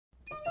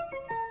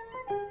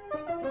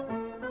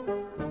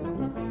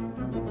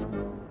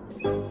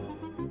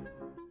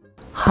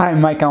Hi,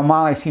 Mike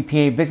O'Malley,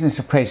 CPA Business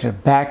Appraiser,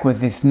 back with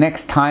this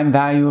next time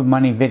value of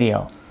money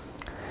video.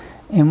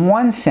 In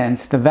one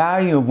sense, the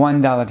value of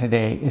 $1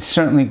 today is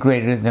certainly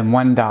greater than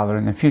 $1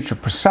 in the future,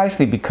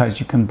 precisely because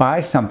you can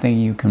buy something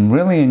you can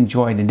really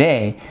enjoy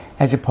today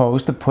as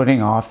opposed to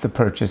putting off the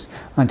purchase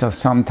until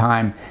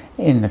sometime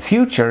in the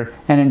future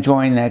and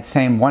enjoying that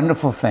same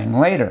wonderful thing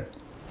later.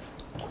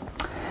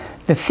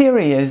 The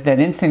theory is that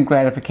instant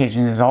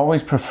gratification is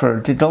always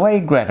preferred to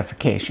delayed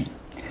gratification.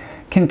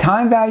 Can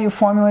time value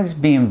formulas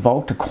be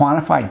invoked to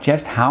quantify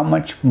just how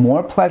much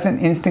more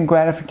pleasant instant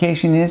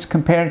gratification is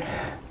compared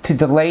to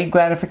delayed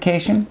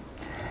gratification?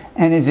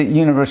 And is it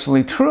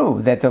universally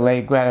true that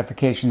delayed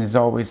gratification is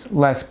always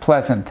less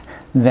pleasant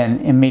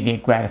than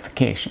immediate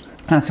gratification?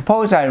 Now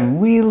suppose I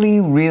really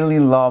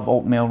love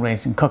oatmeal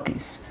raisin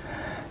cookies.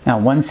 Now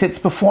one sits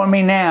before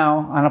me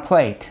now on a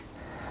plate.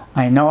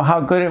 I know how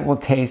good it will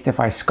taste if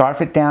I scarf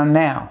it down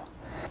now.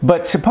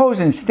 But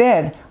suppose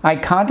instead I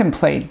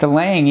contemplate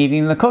delaying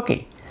eating the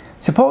cookie.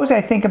 Suppose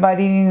I think about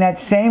eating that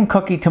same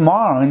cookie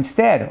tomorrow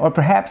instead, or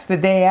perhaps the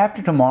day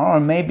after tomorrow, or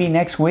maybe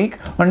next week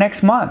or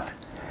next month.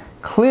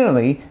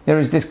 Clearly, there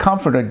is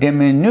discomfort or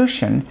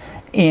diminution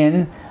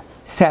in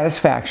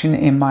satisfaction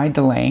in my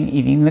delaying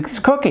eating this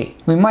cookie.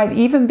 We might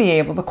even be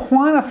able to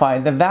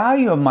quantify the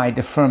value of my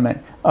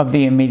deferment of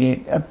the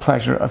immediate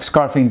pleasure of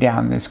scarfing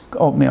down this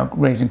oatmeal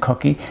raisin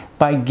cookie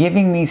by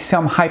giving me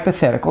some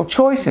hypothetical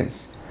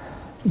choices.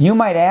 You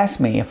might ask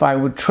me if I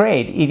would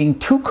trade eating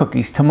 2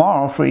 cookies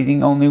tomorrow for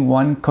eating only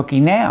 1 cookie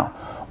now,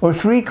 or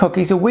 3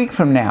 cookies a week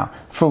from now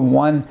for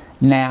 1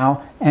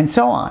 now, and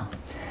so on.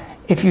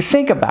 If you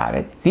think about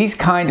it, these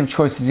kind of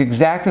choices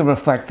exactly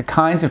reflect the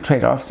kinds of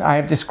trade-offs I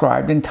have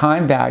described in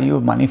time value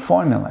of money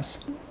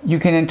formulas. You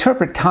can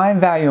interpret time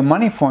value of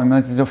money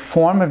formulas as a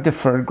form of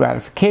deferred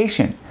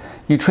gratification.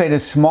 You trade a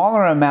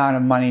smaller amount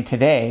of money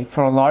today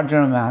for a larger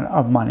amount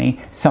of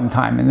money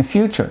sometime in the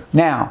future.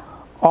 Now,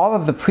 all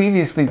of the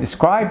previously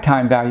described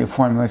time value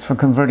formulas for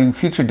converting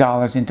future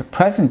dollars into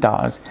present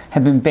dollars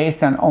have been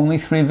based on only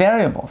 3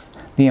 variables: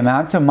 the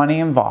amounts of money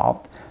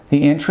involved,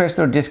 the interest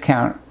or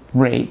discount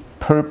rate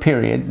per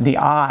period, the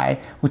I,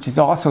 which is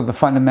also the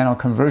fundamental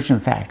conversion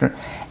factor,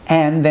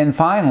 and then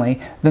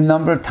finally the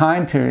number of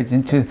time periods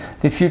into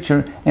the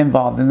future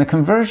involved in the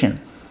conversion.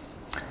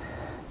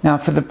 Now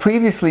for the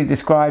previously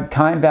described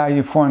time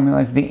value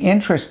formulas, the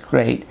interest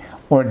rate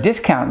or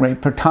discount rate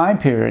per time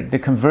period, the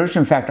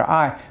conversion factor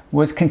I,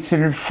 was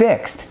considered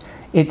fixed.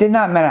 It did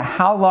not matter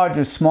how large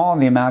or small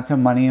the amounts of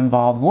money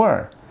involved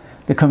were.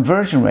 The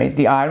conversion rate,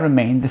 the I,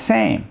 remained the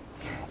same.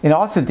 It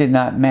also did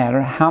not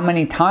matter how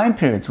many time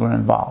periods were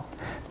involved.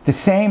 The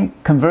same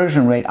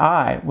conversion rate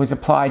I was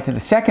applied to the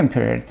second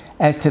period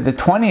as to the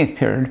 20th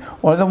period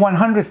or the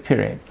 100th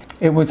period.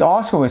 It was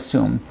also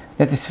assumed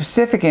that the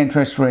specific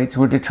interest rates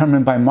were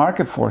determined by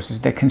market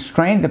forces that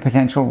constrained the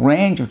potential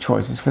range of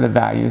choices for the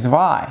values of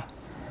I.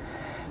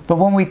 But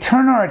when we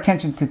turn our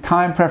attention to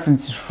time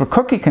preferences for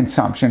cookie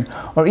consumption,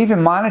 or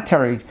even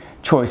monetary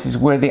choices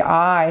where the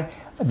I,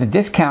 the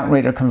discount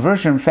rate or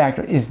conversion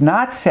factor, is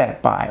not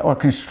set by or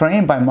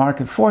constrained by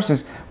market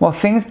forces, well,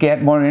 things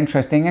get more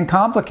interesting and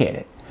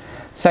complicated.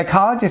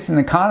 Psychologists and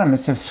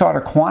economists have sought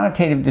a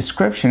quantitative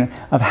description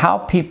of how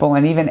people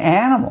and even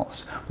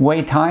animals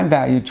weigh time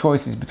value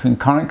choices between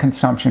current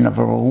consumption of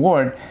a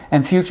reward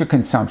and future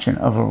consumption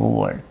of a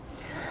reward.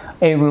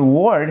 A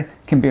reward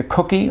can be a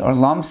cookie or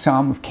lump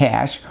sum of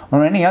cash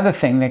or any other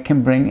thing that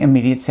can bring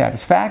immediate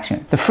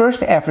satisfaction. The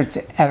first efforts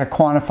at a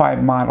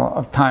quantified model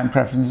of time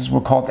preferences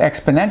were called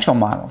exponential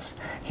models.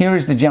 Here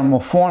is the general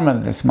form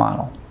of this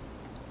model.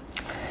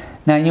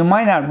 Now you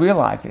might not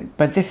realize it,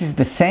 but this is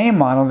the same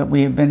model that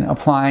we have been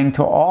applying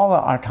to all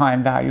our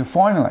time value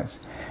formulas.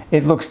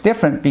 It looks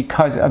different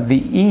because of the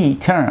E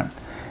term.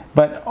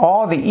 But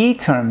all the E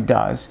term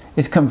does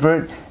is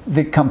convert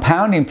the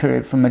compounding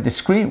period from a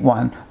discrete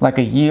one, like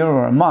a year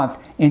or a month,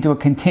 into a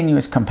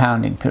continuous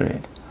compounding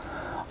period.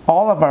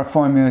 All of our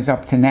formulas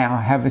up to now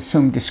have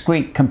assumed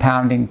discrete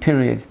compounding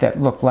periods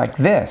that look like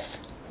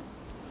this.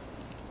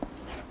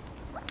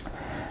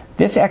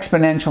 This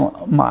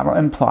exponential model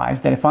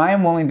implies that if I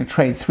am willing to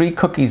trade 3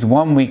 cookies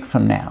 1 week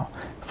from now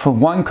for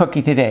 1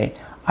 cookie today,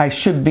 I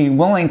should be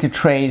willing to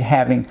trade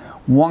having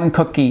 1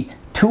 cookie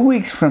 2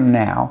 weeks from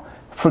now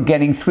for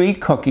getting 3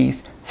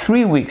 cookies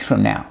 3 weeks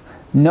from now.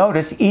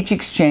 Notice each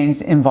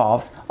exchange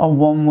involves a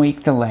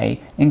 1-week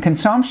delay in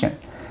consumption.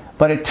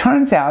 But it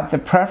turns out the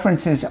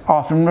preferences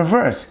often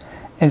reverse.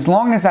 As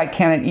long as I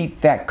cannot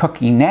eat that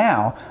cookie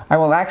now, I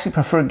will actually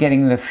prefer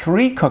getting the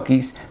 3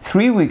 cookies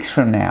 3 weeks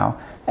from now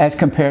as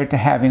compared to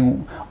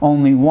having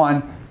only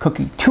 1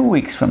 cookie 2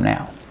 weeks from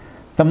now.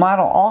 The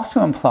model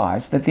also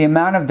implies that the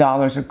amount of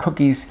dollars or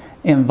cookies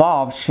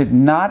involved should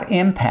not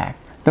impact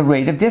the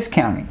rate of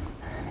discounting.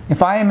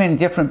 If I am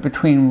indifferent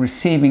between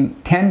receiving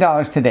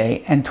 $10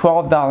 today and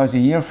 $12 a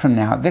year from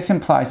now, this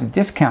implies a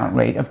discount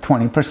rate of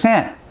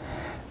 20%.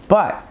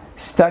 But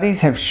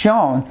studies have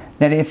shown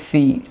that if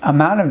the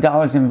amount of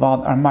dollars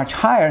involved are much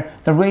higher,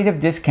 the rate of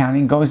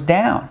discounting goes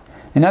down.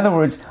 In other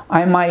words,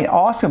 I might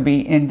also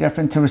be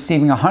indifferent to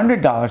receiving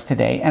 $100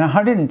 today and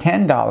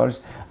 $110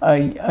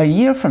 a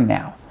year from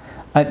now.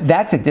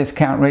 That's a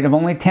discount rate of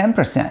only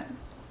 10%.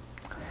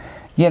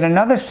 Yet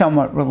another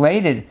somewhat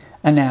related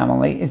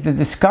anomaly is the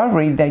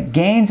discovery that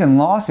gains and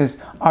losses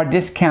are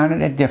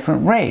discounted at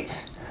different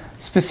rates.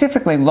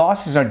 Specifically,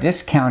 losses are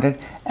discounted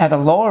at a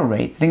lower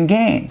rate than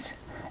gains.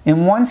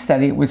 In one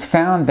study, it was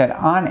found that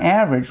on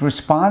average,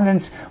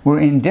 respondents were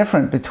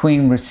indifferent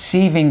between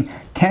receiving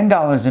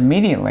 $10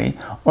 immediately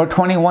or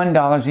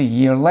 $21 a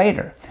year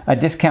later, a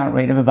discount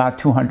rate of about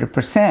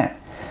 200%.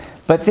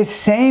 But this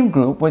same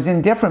group was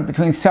indifferent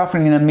between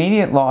suffering an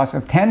immediate loss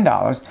of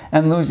 $10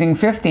 and losing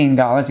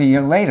 $15 a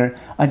year later,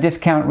 a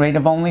discount rate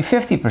of only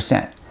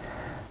 50%.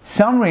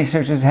 Some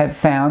researchers have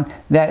found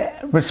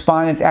that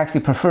respondents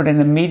actually preferred an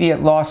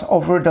immediate loss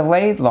over a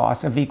delayed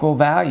loss of equal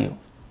value.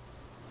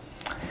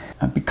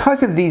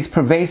 Because of these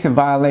pervasive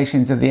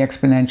violations of the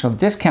exponential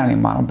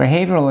discounting model,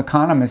 behavioral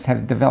economists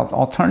have developed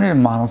alternative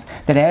models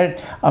that add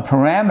a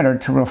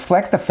parameter to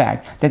reflect the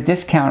fact that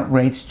discount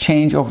rates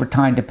change over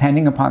time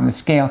depending upon the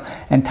scale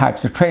and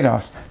types of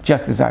trade-offs,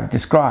 just as I've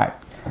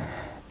described.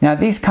 Now,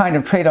 these kind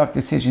of trade-off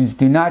decisions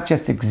do not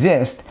just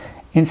exist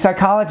in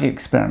psychology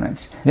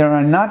experiments. There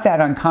are not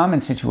that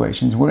uncommon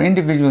situations where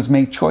individuals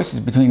make choices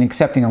between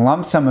accepting a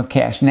lump sum of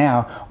cash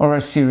now or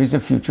a series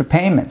of future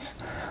payments.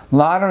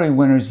 Lottery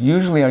winners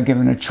usually are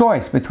given a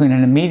choice between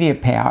an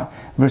immediate payout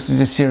versus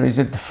a series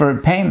of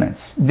deferred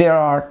payments. There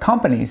are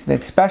companies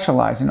that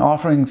specialize in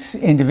offering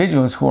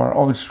individuals who are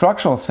owed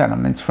structural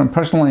settlements from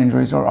personal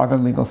injuries or other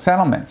legal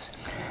settlements.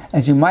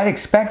 As you might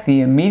expect,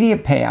 the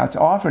immediate payouts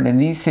offered in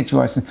these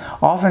situations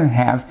often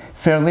have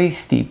fairly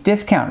steep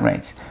discount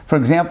rates. For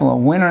example, a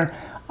winner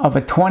of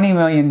a $20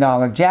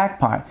 million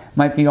jackpot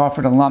might be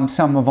offered a lump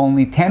sum of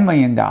only $10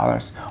 million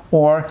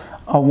or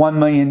a $1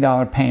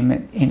 million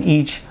payment in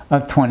each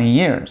of 20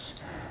 years.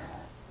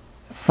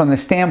 From the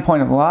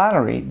standpoint of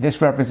lottery,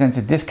 this represents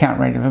a discount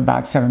rate of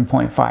about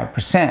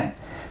 7.5%.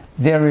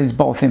 There is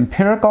both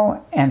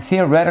empirical and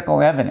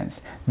theoretical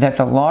evidence that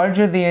the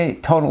larger the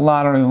total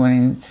lottery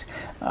winnings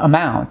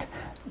amount,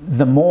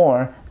 the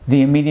more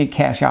the immediate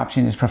cash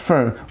option is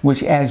preferred,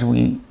 which, as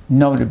we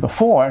noted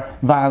before,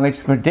 violates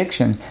the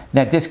prediction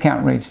that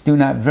discount rates do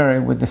not vary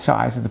with the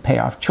size of the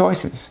payoff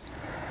choices.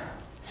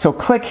 So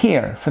click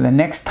here for the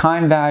next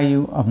time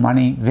value of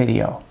money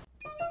video.